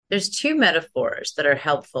There's two metaphors that are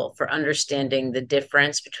helpful for understanding the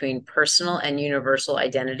difference between personal and universal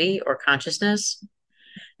identity or consciousness.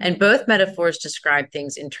 And both metaphors describe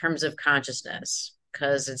things in terms of consciousness,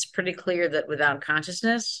 because it's pretty clear that without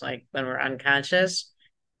consciousness, like when we're unconscious,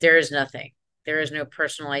 there is nothing. There is no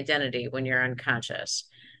personal identity when you're unconscious.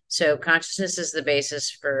 So, consciousness is the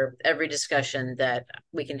basis for every discussion that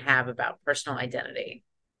we can have about personal identity.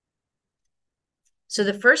 So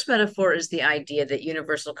the first metaphor is the idea that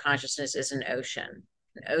universal consciousness is an ocean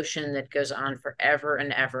that goes on forever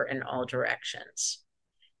and ever in all directions.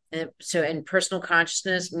 And so in personal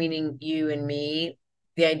consciousness, meaning you and me,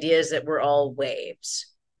 the idea is that we're all waves.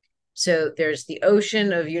 So there's the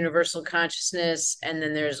ocean of universal consciousness, and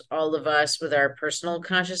then there's all of us with our personal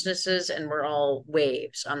consciousnesses, and we're all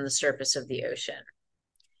waves on the surface of the ocean.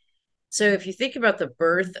 So if you think about the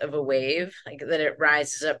birth of a wave, like that it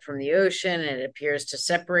rises up from the ocean and it appears to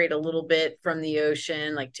separate a little bit from the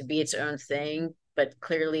ocean, like to be its own thing, but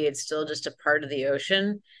clearly it's still just a part of the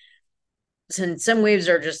ocean. And some waves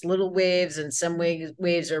are just little waves and some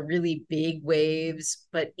waves are really big waves,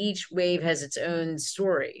 but each wave has its own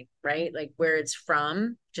story, right? Like where it's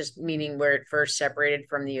from, just meaning where it first separated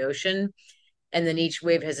from the ocean, and then each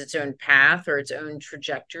wave has its own path or its own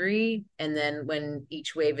trajectory, and then when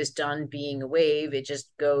each wave is done being a wave, it just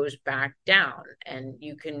goes back down, and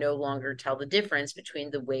you can no longer tell the difference between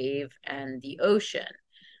the wave and the ocean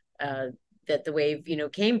uh, that the wave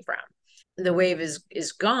came from. The wave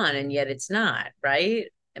is gone, and yet it's not, right?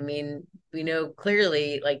 I mean, we know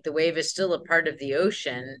clearly like the wave is still a part of the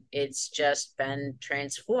ocean, it's just been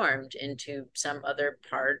transformed into some other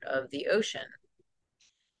part of the ocean.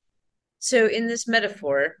 So in this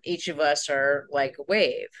metaphor, each of us are like a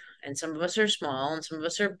wave, and some of us are small and some of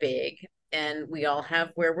us are big, and we all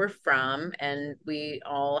have where we're from, and we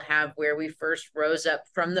all have where we first rose up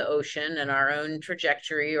from the ocean and our own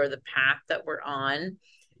trajectory or the path that we're on.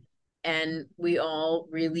 And we all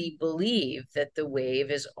really believe that the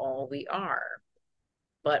wave is all we are,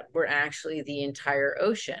 but we're actually the entire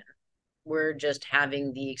ocean. We're just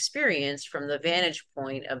having the experience from the vantage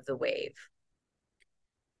point of the wave.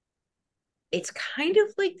 It's kind of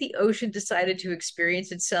like the ocean decided to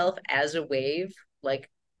experience itself as a wave. Like,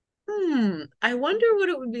 I wonder what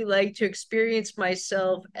it would be like to experience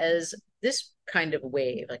myself as this kind of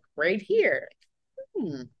wave, like right here.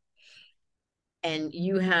 Hmm. And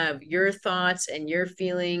you have your thoughts and your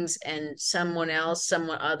feelings, and someone else,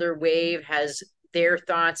 someone other wave has their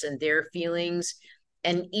thoughts and their feelings.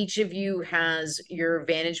 And each of you has your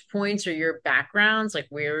vantage points or your backgrounds, like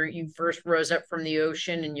where you first rose up from the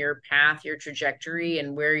ocean and your path, your trajectory,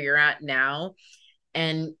 and where you're at now.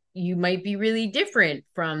 And you might be really different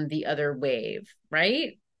from the other wave,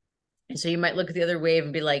 right? And so you might look at the other wave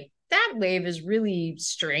and be like, that wave is really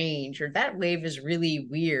strange, or that wave is really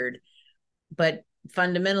weird. But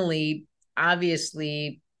fundamentally,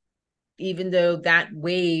 obviously, even though that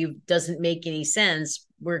wave doesn't make any sense,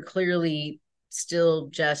 we're clearly still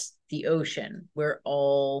just the ocean. We're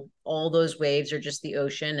all those waves are just the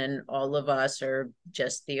ocean, and all of us are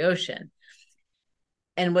just the ocean.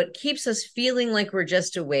 And what keeps us feeling like we're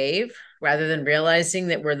just a wave rather than realizing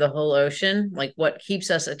that we're the whole ocean, like what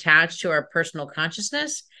keeps us attached to our personal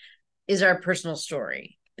consciousness, is our personal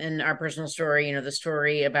story. And our personal story, the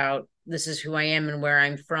story about this is who I am and where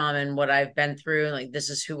I'm from and what I've been through, like this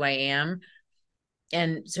is who I am.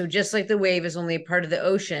 And so just like the wave is only a part of the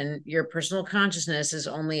ocean, your personal consciousness is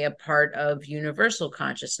only a part of universal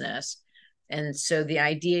consciousness. And so the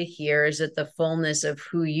idea here is that the fullness of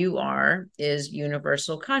who you are is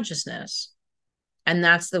universal consciousness. And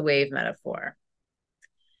that's the wave metaphor.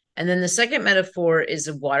 And then the second metaphor is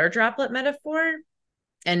a water droplet metaphor.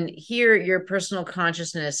 And here, your personal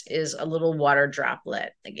consciousness is a little water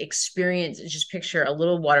droplet. Like experience, just picture a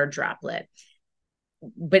little water droplet,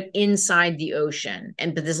 but inside the ocean.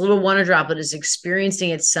 But this little water droplet is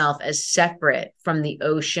experiencing itself as separate from the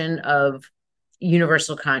ocean of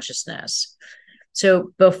universal consciousness.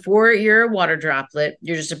 So before you're a water droplet,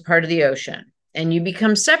 you're just a part of the ocean. And you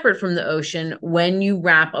become separate from the ocean when you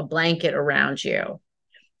wrap a blanket around you.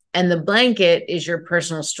 And the blanket is your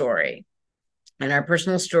personal story. And our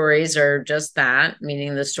personal stories are just that,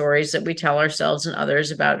 meaning the stories that we tell ourselves and others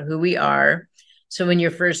about who we are. So when you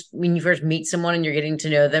first meet someone and you're getting to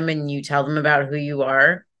know them and you tell them about who you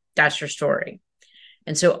are, that's your story.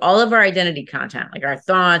 And so all of our identity content, like our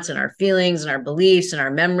thoughts and our feelings and our beliefs and our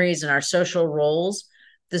memories and our social roles,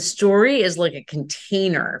 the story is like a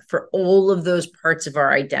container for all of those parts of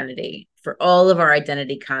our identity, for all of our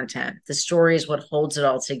identity content. The story is what holds it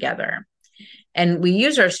all together. And we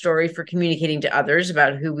use our story for communicating to others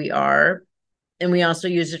about who we are. And we also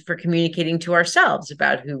use it for communicating to ourselves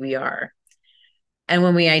about who we are. And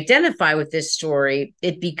when we identify with this story,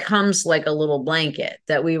 it becomes like a little blanket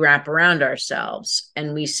that we wrap around ourselves.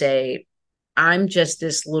 And we say, I'm just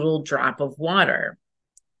this little drop of water.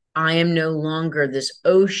 I am no longer this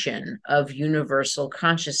ocean of universal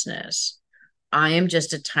consciousness. I am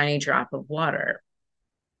just a tiny drop of water.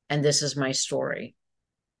 And this is my story.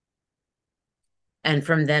 And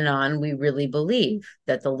from then on, we really believe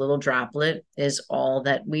that the little droplet is all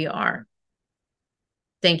that we are.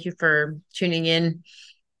 Thank you for tuning in.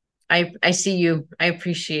 I see you. I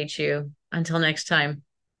appreciate you. Until next time.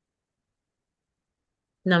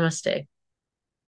 Namaste.